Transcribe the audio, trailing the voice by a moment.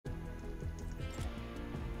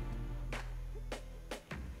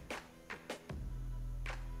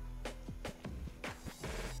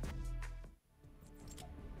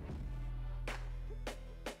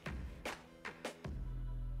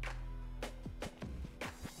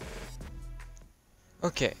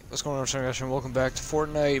Okay, what's going on, guys? Welcome back to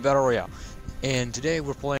Fortnite Battle Royale. And today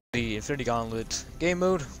we're playing the Infinity Gauntlet game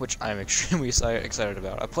mode, which I'm extremely excited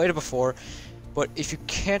about. I played it before, but if you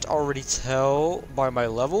can't already tell by my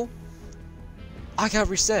level, I got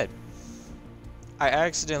reset. I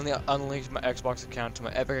accidentally unlinked my Xbox account to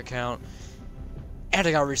my Epic account, and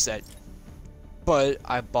I got reset. But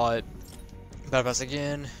I bought Battle Pass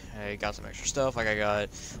again. I got some extra stuff, like I got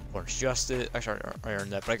Orange Justice. Actually, I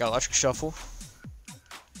earned that, but I got Electric Shuffle.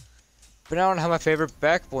 But now I don't have my favorite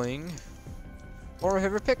back bling or my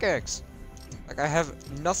favorite pickaxe. Like, I have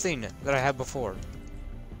nothing that I had before.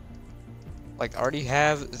 Like, I already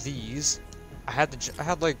have these. I had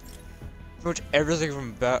like pretty much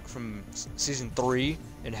everything from season 3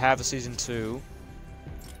 and half of season 2.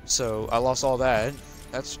 So I lost all that.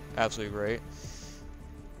 That's absolutely great.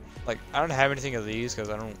 Like, I don't have anything of these because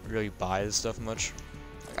I don't really buy this stuff much.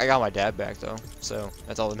 I got my dad back though, so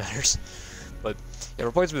that's all that matters. But yeah,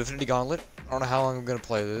 we're playing some Infinity Gauntlet. I don't know how long I'm gonna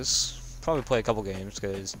play this. Probably play a couple games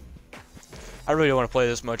because I really don't want to play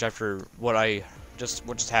this much after what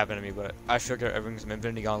just happened to me. But I figured I'd bring some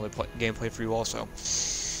Infinity Gauntlet gameplay for you also.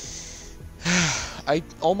 I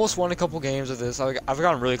almost won a couple games of this. I've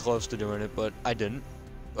gotten really close to doing it, but I didn't.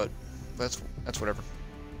 But that's whatever.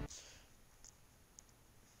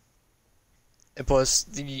 And plus,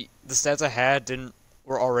 the stats I had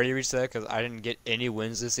were already reset because I didn't get any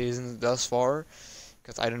wins this season thus far.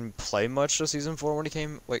 Because I didn't play much of season 4 when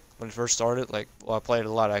it first started. Like, well, I played a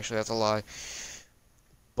lot actually. That's a lie.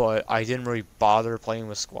 But I didn't really bother playing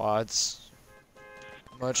with squads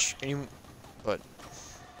much anymore. But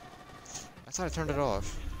I thought I turned it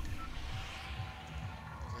off.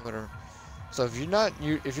 Whatever. So if you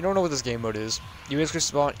don't know what this game mode is, you basically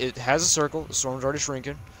spawn. It has a circle. The storm's already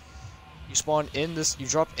shrinking. You spawn in this. You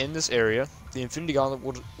drop in this area. The Infinity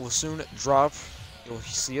Gauntlet will soon drop. You'll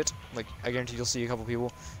see it. Like, I guarantee you'll see a couple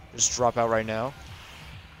people just drop out right now.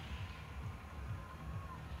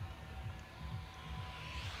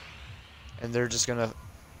 And they're just gonna,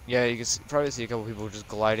 yeah, you can probably see a couple people just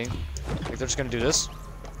gliding. Like, they're just gonna do this.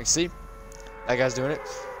 Like, see? That guy's doing it.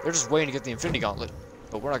 They're just waiting to get the Infinity Gauntlet.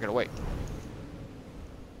 But we're not gonna wait.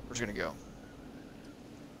 We're just gonna go.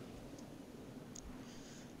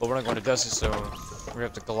 But we're not going to Dusty, so we're gonna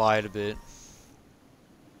have to glide a bit.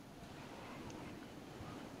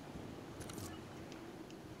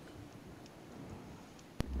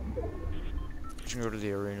 We can go to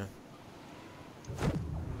the arena.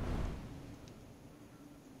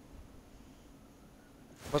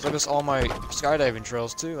 Plus, I miss all my skydiving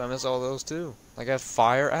trails too. I miss all those too. Like, I had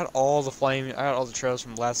fire. I had all the flame. I had all the trails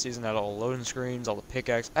from last season. I had all the loading screens, all the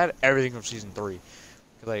pickaxe. I had everything from season 3.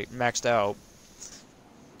 Because I maxed out.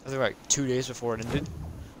 I think like 2 days before it ended,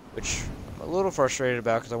 which I'm a little frustrated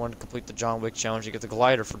about because I wanted to complete the John Wick challenge to get the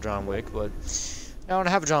glider for John Wick, but I don't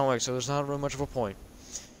have a John Wick, so there's not really much of a point.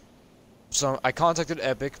 So I contacted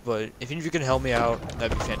Epic, but if any of you can help me out,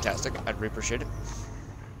 that'd be fantastic. I'd really appreciate it.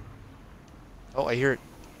 Oh, I hear it.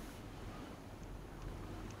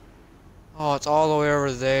 Oh, it's all the way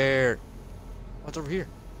over there. What's over here?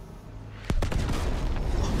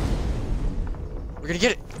 We're gonna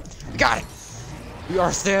get it. We got it. We are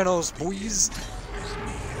Thanos, boys.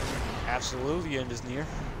 Absolutely, end is near.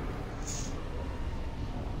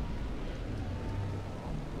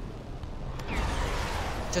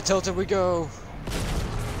 To Tilted we go.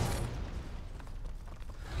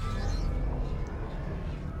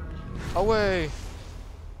 Away.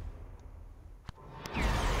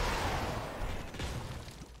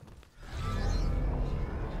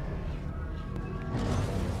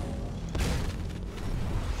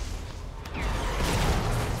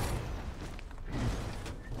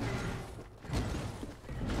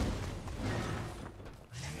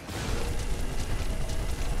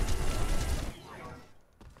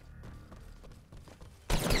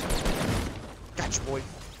 Gotcha, boy.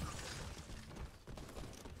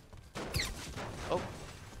 Oh.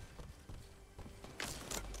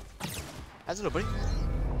 How's it, buddy? Where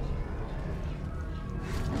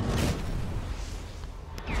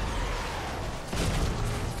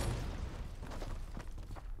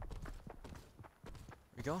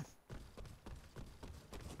you going?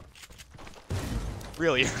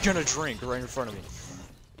 Really? You're gonna drink right in front of me.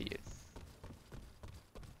 Idiot.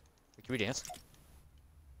 Can we dance?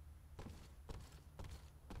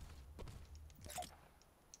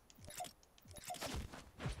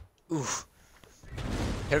 Oof.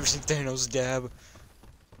 Ever since Thanos' dab.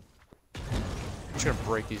 I'm just gonna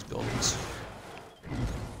break these buildings.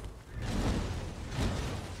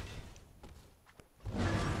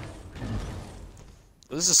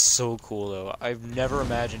 This is so cool, though. I've never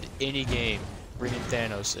imagined any game bringing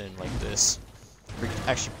Thanos in like this. where you can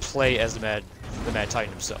actually play as the Mad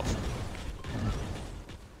Titan himself.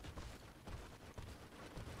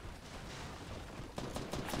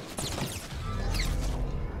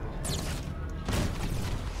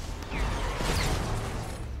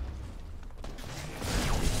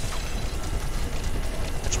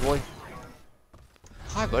 That's your boy.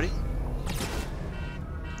 Hi, buddy.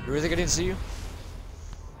 You really think I didn't see you?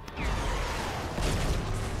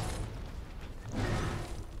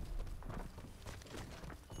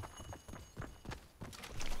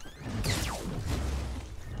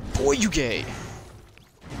 Boy, you gay!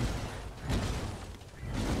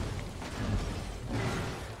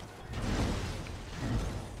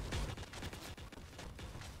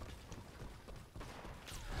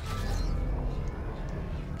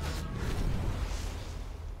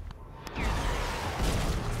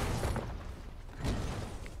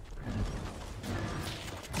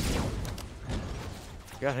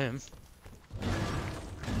 Got him.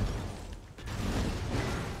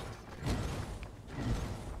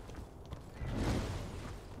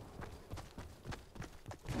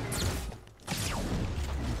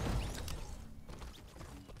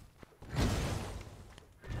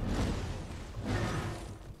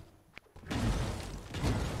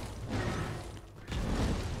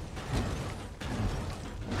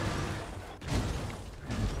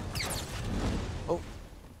 Oh.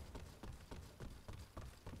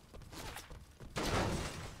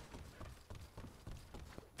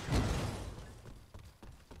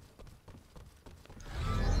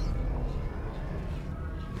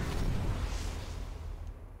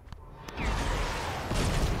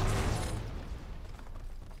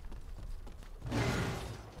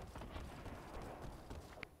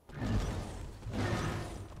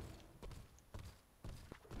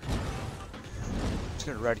 It's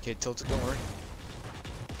gonna eradicate tilted, don't worry.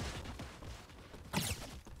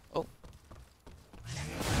 Oh.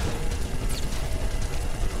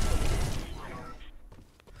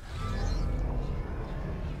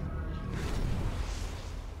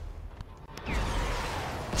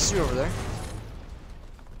 I see you over there.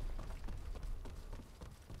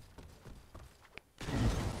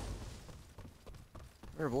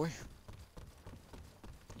 There, boy.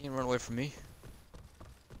 You can run away from me.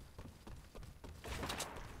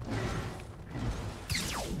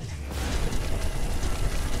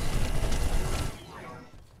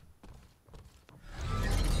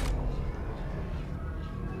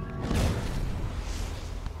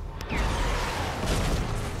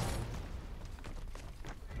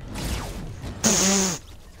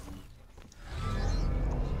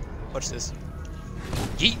 Watch this.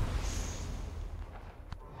 Yeet!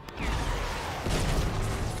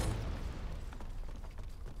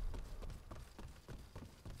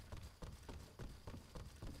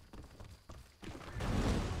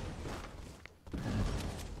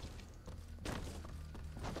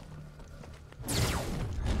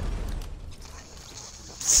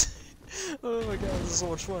 Oh my god, this is so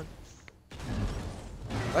much fun.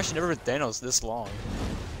 I've actually never been Thanos this long.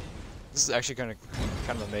 This is actually kind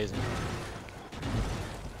of amazing.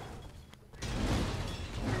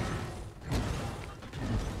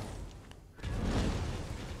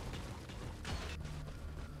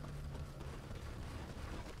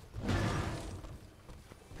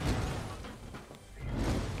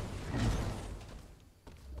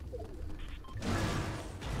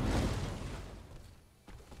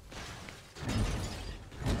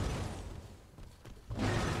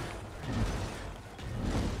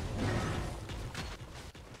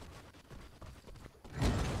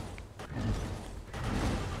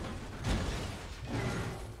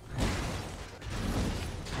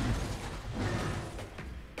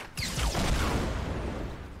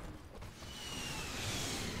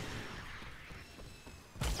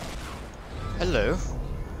 Hello.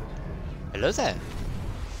 Hello there.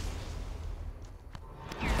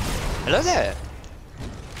 Hello there.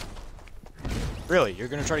 Really? You're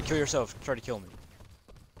gonna try to kill yourself? Try to kill me.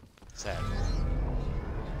 Sad.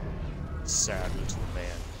 Sad little man.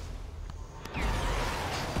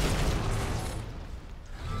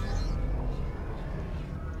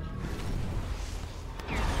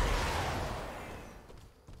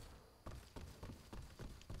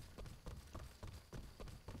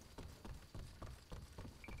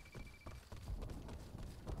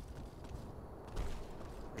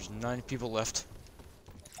 There's 9 people left.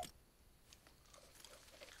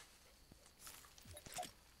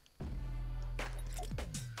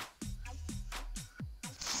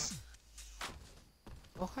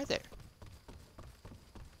 Oh, hi there.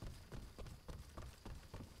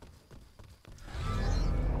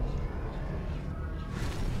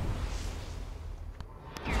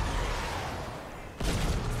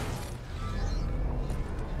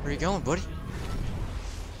 Where you going, buddy?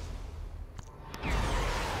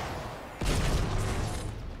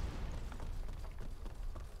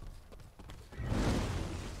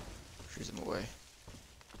 Freeze him away.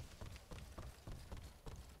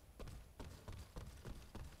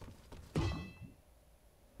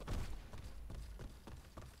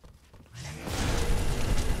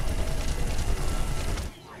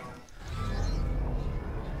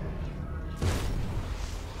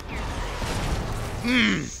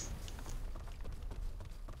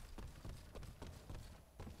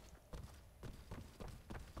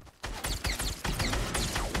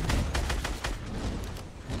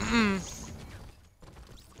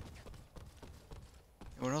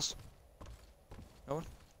 Anyone else? No one?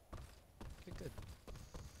 Okay, good.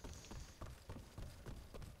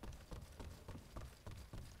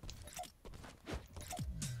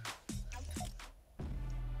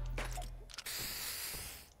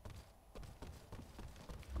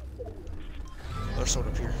 There's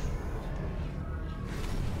someone up here.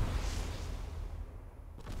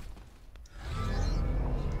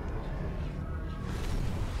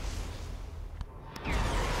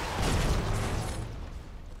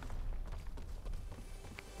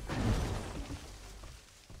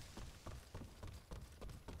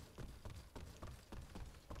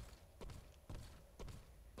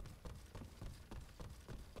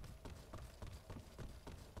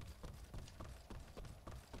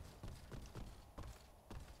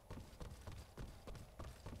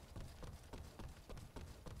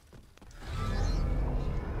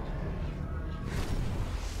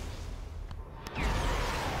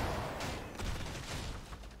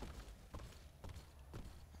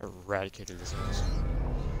 Eradicated this house.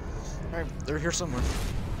 Alright, they're here somewhere.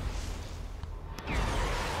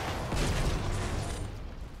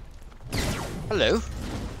 Hello?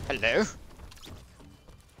 Hello?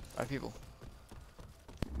 5 people.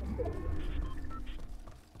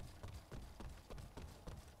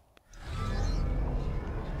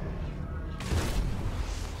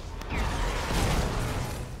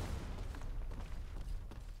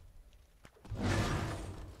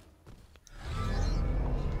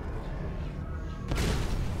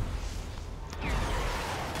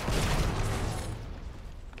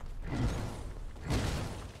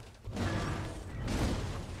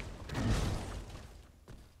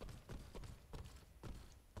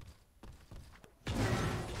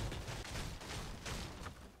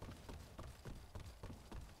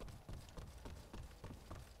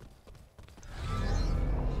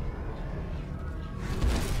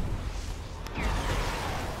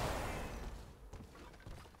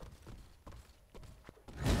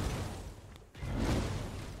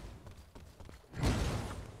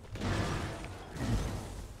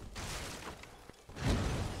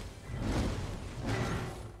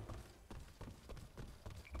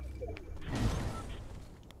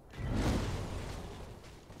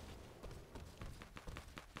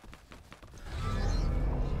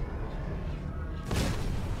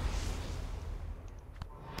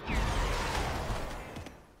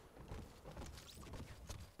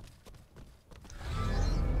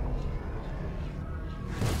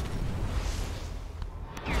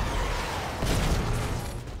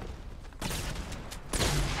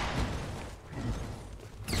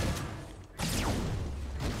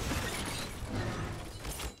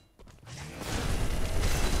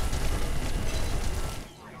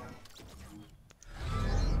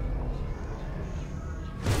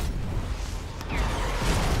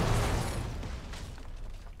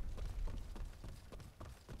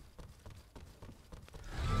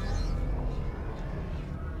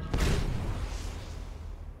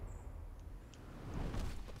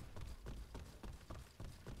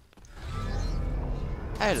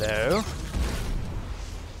 Hello.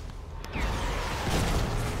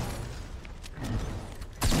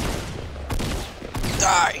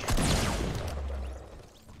 Die.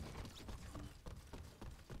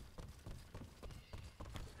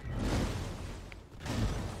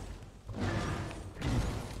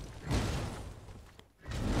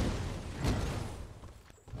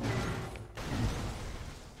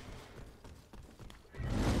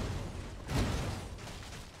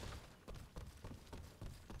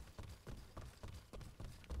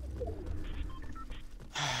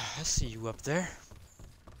 I see you up there.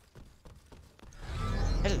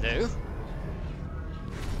 Hello.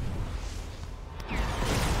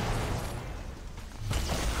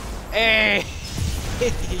 Hey!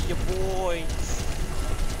 Your boy!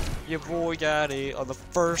 Your boy got it on the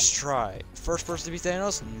first try. First person to beat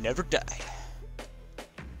Thanos, never die.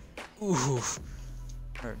 Ooh.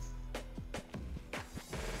 Alright.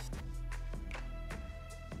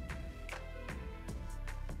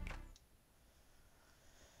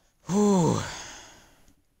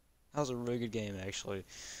 was a really good game, actually. I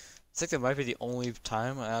think that might be the only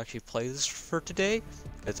time I actually play this for today.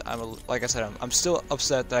 Like I said, I'm still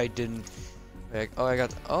upset that I didn't. Like, I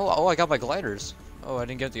got my gliders. Oh, I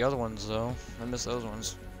didn't get the other ones though. I missed those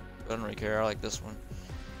ones. I don't really care. I like this one.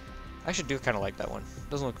 I actually do kind of like that one. It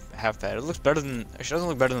doesn't look half bad. It looks better than. Actually, it doesn't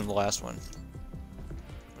look better than the last one.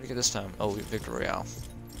 What do you get this time? Oh, we have Victor Royale.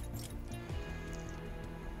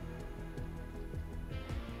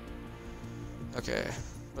 Okay,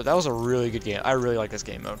 but that was a really good game. I really like this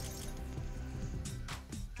game mode.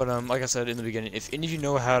 But like I said in the beginning, if any of you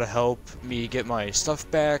know how to help me get my stuff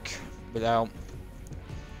back without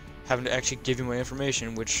having to actually give you my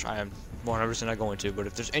information, which I am 100% not going to, but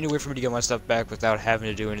if there's any way for me to get my stuff back without having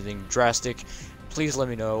to do anything drastic, please let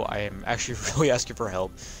me know. I am actually really asking for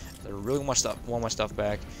help. I really want my stuff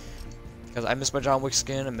back because I miss my John Wick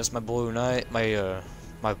skin. I miss my Blue Knight, my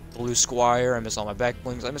Blue Squire. I miss all my back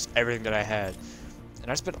blings. I miss everything that I had,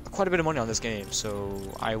 and I spent quite a bit of money on this game, so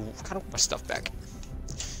I kind of want my stuff back.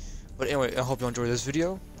 But anyway, I hope you enjoyed this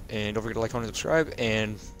video, and don't forget to like, comment, and subscribe,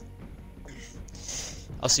 and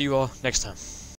I'll see you all next time.